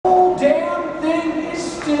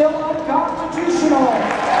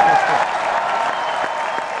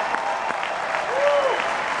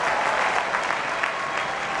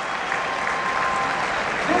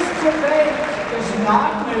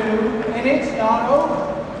not over.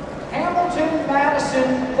 Hamilton and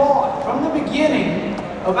Madison fought from the beginning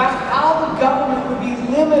about how the government would be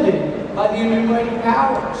limited by the enumerated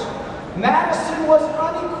powers. Madison was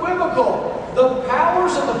unequivocal. The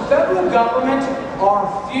powers of the federal government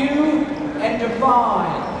are few and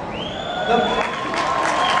defined. The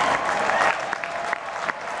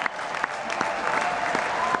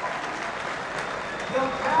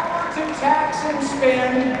power to tax and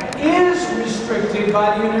spend is restricted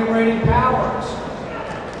by the enumerated powers.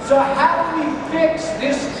 So how do we fix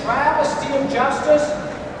this travesty of justice?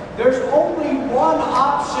 There's only one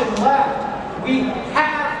option left. We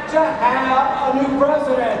have to have a new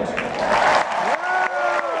president.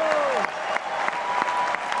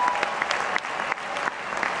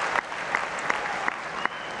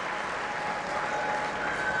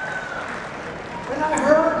 When I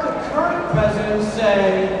heard the current president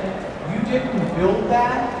say, "You didn't build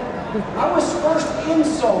that," I was first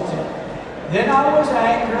insulted, then I was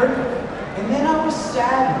angered, and then I was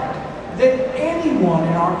saddened that anyone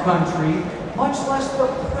in our country, much less the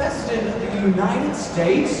President of the United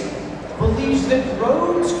States, believes that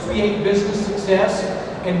roads create business success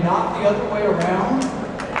and not the other way around.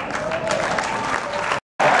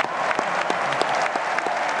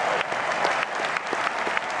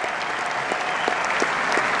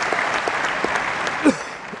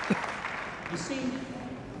 You see,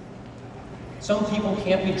 some people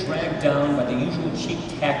can't be dragged down by the usual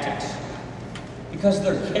cheap tactics because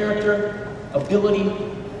their character, ability,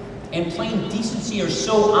 and plain decency are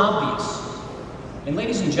so obvious. And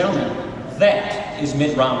ladies and gentlemen, that is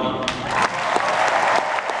Mitt Romney.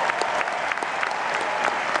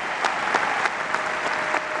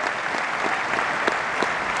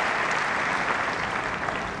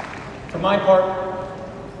 For my part,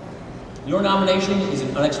 your nomination is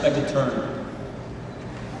an unexpected turn.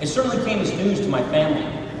 It certainly came as news to my family.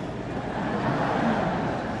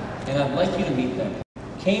 And I'd like you to meet them.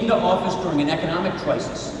 Came to office during an economic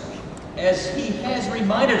crisis, as he has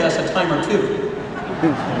reminded us a time or two.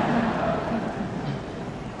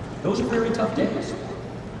 Those are very tough days.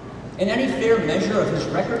 And any fair measure of his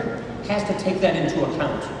record has to take that into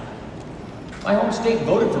account. My home state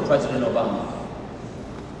voted for President Obama.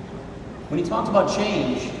 When he talked about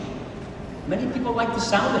change, many people liked the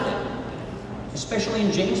sound of it, especially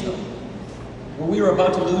in Janesville, where we were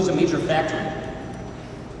about to lose a major factory.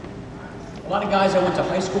 A lot of guys I went to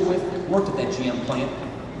high school with worked at that GM plant.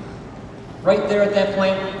 Right there at that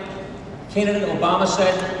plant, candidate Obama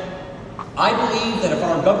said, "I believe that if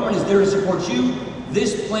our government is there to support you,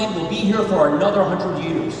 this plant will be here for another 100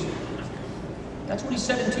 years. That's what he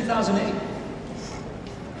said in 2008.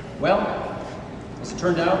 Well, as it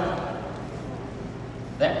turned out,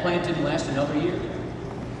 that plant didn't last another year.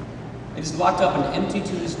 It is locked up and empty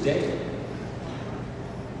to this day.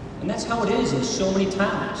 And that's how it is in so many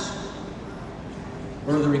towns,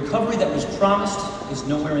 where the recovery that was promised is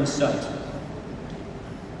nowhere in sight.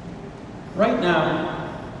 Right now,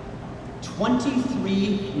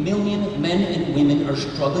 23 million men and women are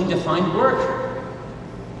struggling to find work.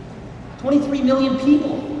 23 million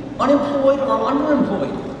people, unemployed or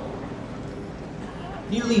underemployed.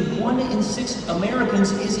 Nearly 1 in 6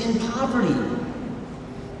 Americans is in poverty.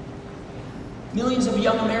 Millions of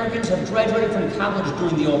young Americans have graduated from college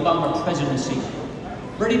during the Obama presidency,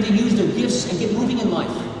 ready to use their gifts and get moving in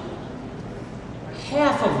life.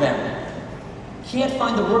 Half of them can't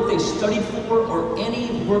find the work they studied for or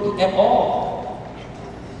any work at all.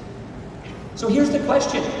 So here's the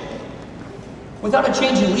question. Without a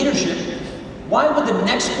change in leadership, why would the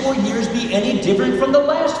next 4 years be any different from the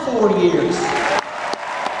last 4 years?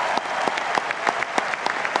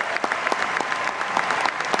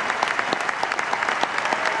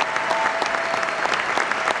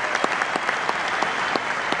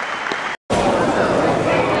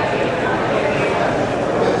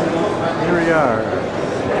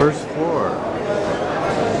 First floor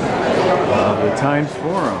of the Times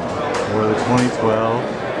Forum, where the 2012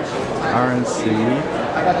 RNC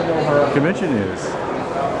convention is.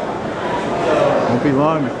 Won't be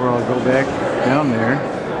long before I'll go back down there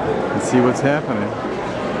and see what's happening.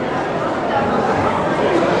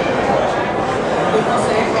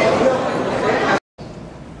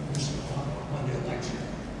 On the election,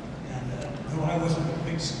 and though I wasn't a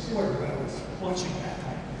big supporter, I was watching that.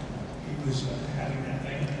 He was having that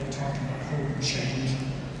thing, and they were talking about hope and change.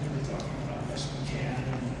 They were talking about yes, we can,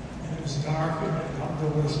 and it was dark, and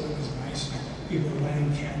outdoors, it was nice. People were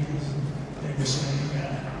lighting candles, and they were saying,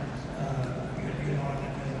 you know,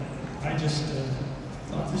 and I just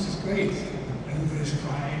thought, this is great. Everybody's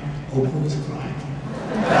crying. Oprah was crying.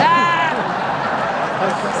 I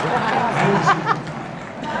was even crying.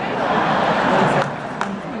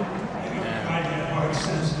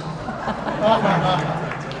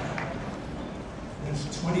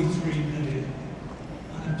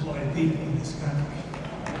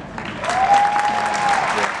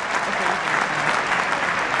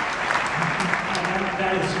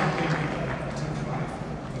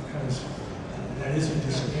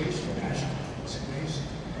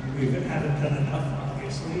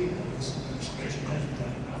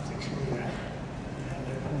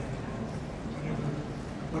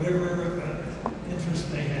 whatever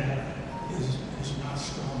interest they have is not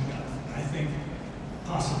strong enough. And I think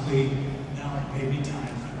possibly now it may be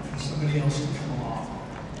time for somebody else to come along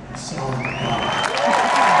and sell them the product.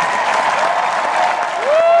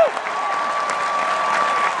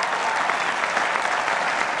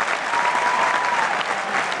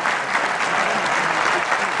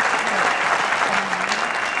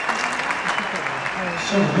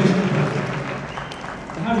 So,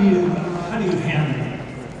 how do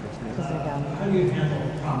you handle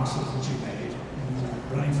promises that you made when you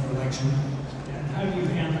were running for election, and how do you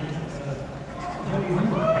handle it? I mean,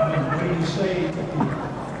 what do you say? You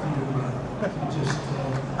just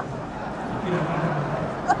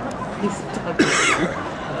He's talking.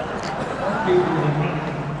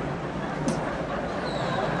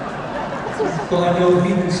 Well, I know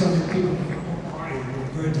even some people in the party were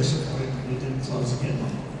very disappointed when it didn't close again.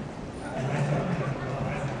 And I thought,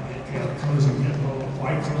 closing it, well,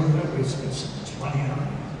 why close it? We spent so much money on it.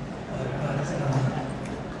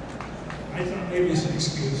 I thought maybe it's an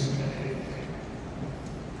excuse.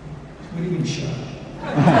 What do you mean shut up?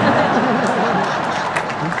 I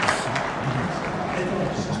thought it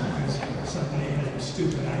was just because somebody had a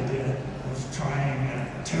stupid idea of trying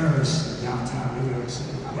terrorists in downtown New York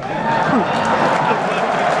City.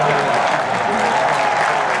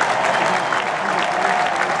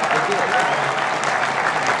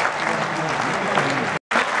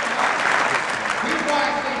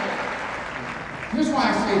 Here's why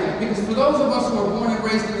I say that. Because for those of us who are born and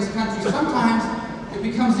raised in this country, sometimes it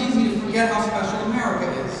becomes easy to forget how special America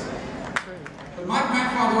is. But my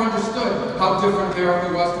grandfather understood how different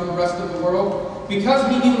America was from the rest of the world because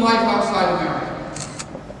he knew life outside America.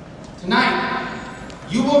 Tonight,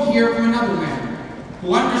 you will hear from another man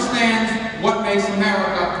who understands what makes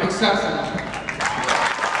America exceptional.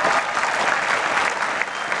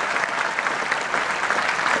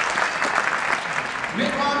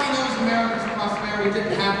 Mitt Romney knows America's prosperity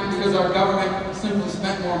didn't happen because our government simply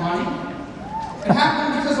spent more money. It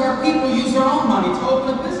happened because our people use their own money to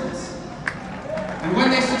open a business. And when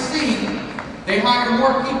they succeed, they hire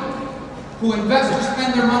more people who invest or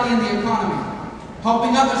spend their money in the economy,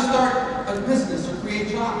 helping others start a business or create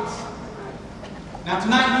jobs. Now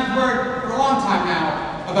tonight you've heard for a long time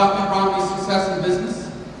now about Mitt Romney's success in business.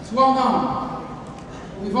 It's well known.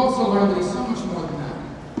 But we've also learned that he's so much more than that.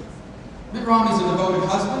 Mitt Romney's a devoted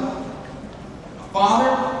husband, a father,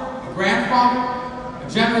 a grandfather, a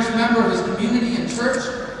generous member of his community and church,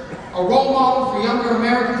 a role model for younger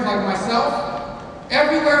Americans like myself.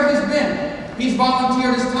 Everywhere he's been, he's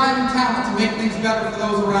volunteered his time and talent to make things better for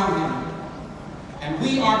those around him. And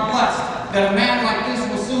we are blessed that a man like this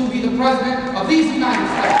will soon be the president of these United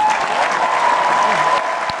States.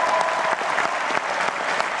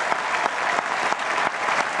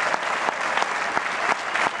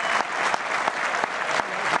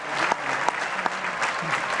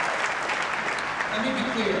 Let me be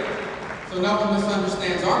clear, so no one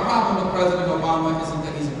misunderstands. Our problem with President Obama isn't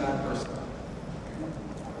that he's a bad person.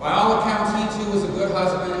 By all accounts, he too is a good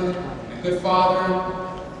husband, a good father,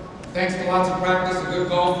 thanks to lots of practice, a good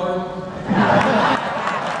golfer.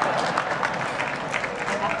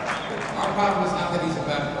 Our problem is not that he's a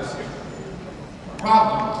bad person. Our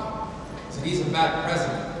problem is that he's a bad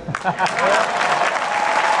president.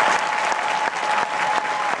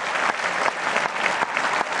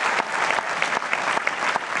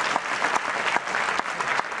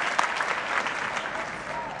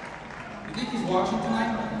 You think he's watching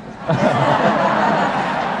tonight?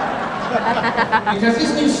 Because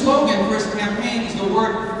his new slogan for his campaign is the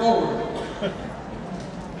word forward.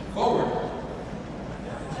 Forward.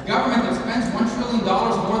 A government that spends $1 trillion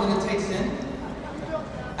more than it takes in.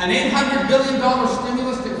 An $800 billion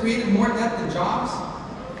stimulus that created more debt than jobs.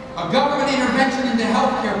 A government intervention into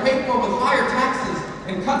health care paid for with higher taxes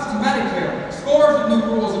and cuts to Medicare. Scores of new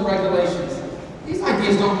rules and regulations. These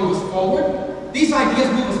ideas don't move us forward. These ideas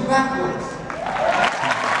move us backwards.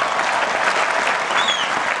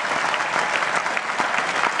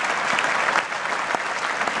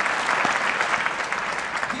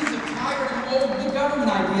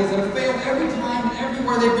 Ideas that have failed every time and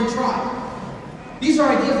everywhere they've been tried. These are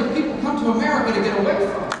ideas that people come to America to get away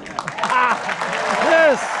from.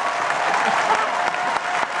 Yes!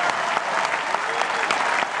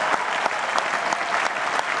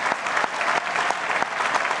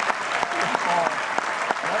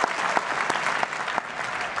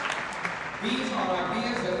 These are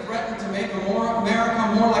ideas that threaten to make America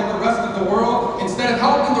more like the rest of the world instead of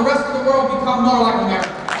helping the rest of the world become more like America.